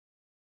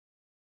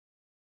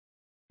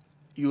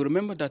You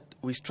remember that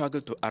we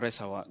struggled to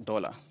arrest our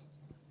dollar.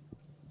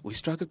 We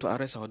struggled to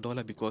arrest our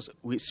dollar because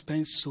we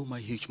spend so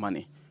much huge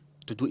money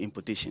to do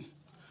importation.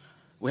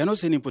 We are not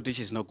saying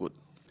importation is not good.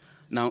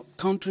 Now,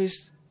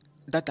 countries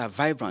that are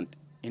vibrant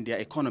in their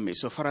economy,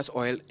 so far as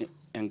oil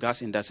and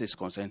gas industry is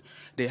concerned,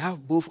 they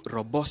have both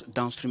robust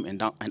downstream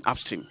and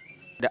upstream.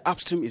 The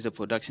upstream is the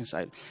production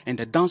side, and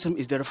the downstream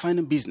is the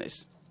refining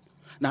business.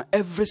 Now,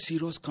 every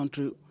serious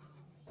country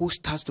who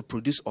starts to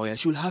produce oil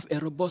should have a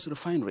robust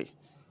refinery.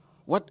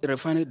 What a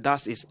refinery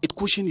does is it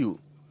cushions you.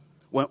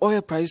 When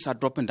oil prices are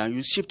dropping down,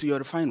 you ship to your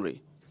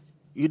refinery.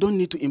 You don't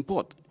need to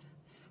import.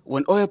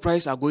 When oil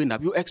prices are going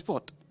up, you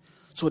export.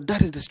 So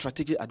that is the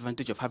strategic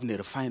advantage of having a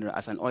refinery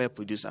as an oil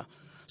producer.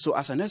 So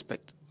as an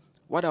aspect,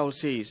 what I will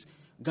say is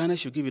Ghana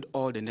should give it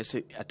all the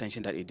necessary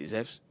attention that it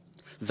deserves.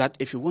 That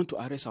if you want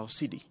to arrest our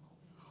cedi,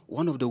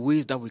 one of the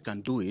ways that we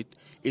can do it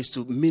is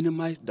to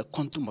minimize the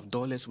quantum of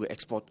dollars we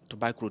export to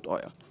buy crude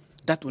oil.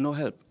 That will not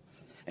help.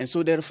 And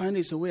so the refinery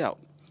is a way out.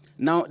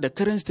 Now, the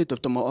current state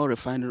of Tomo Oil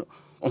refinery,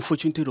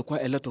 unfortunately,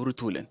 requires a lot of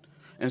retooling.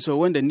 And so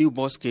when the new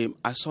boss came,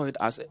 I saw it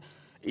as,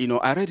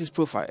 I read his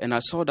profile, and I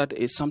saw that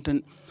it's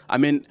something,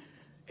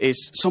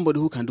 it's somebody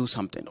who can do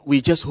something.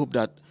 We just hope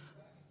that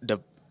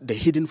the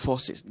hidden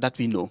forces that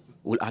we know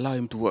will allow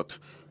him to work.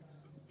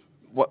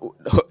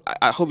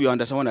 I hope you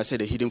understand when I say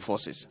the hidden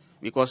forces,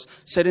 because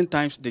certain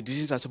times the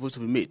decisions are supposed to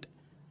be made,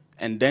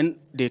 and then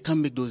they can't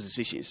make those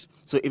decisions.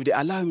 So if they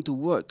allow him to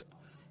work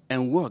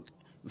and work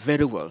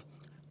very well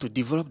to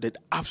develop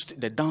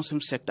the downstream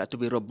sector to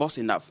be robust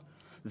enough,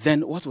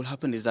 then what will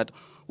happen is that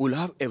we'll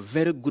have a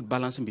very good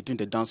balancing between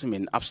the downstream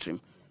and upstream,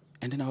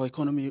 and then our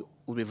economy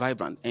will be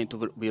vibrant and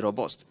to be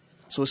robust.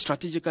 So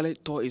strategically,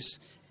 TOR is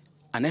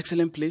an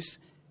excellent place,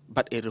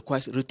 but it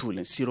requires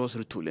retooling, serious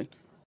retooling.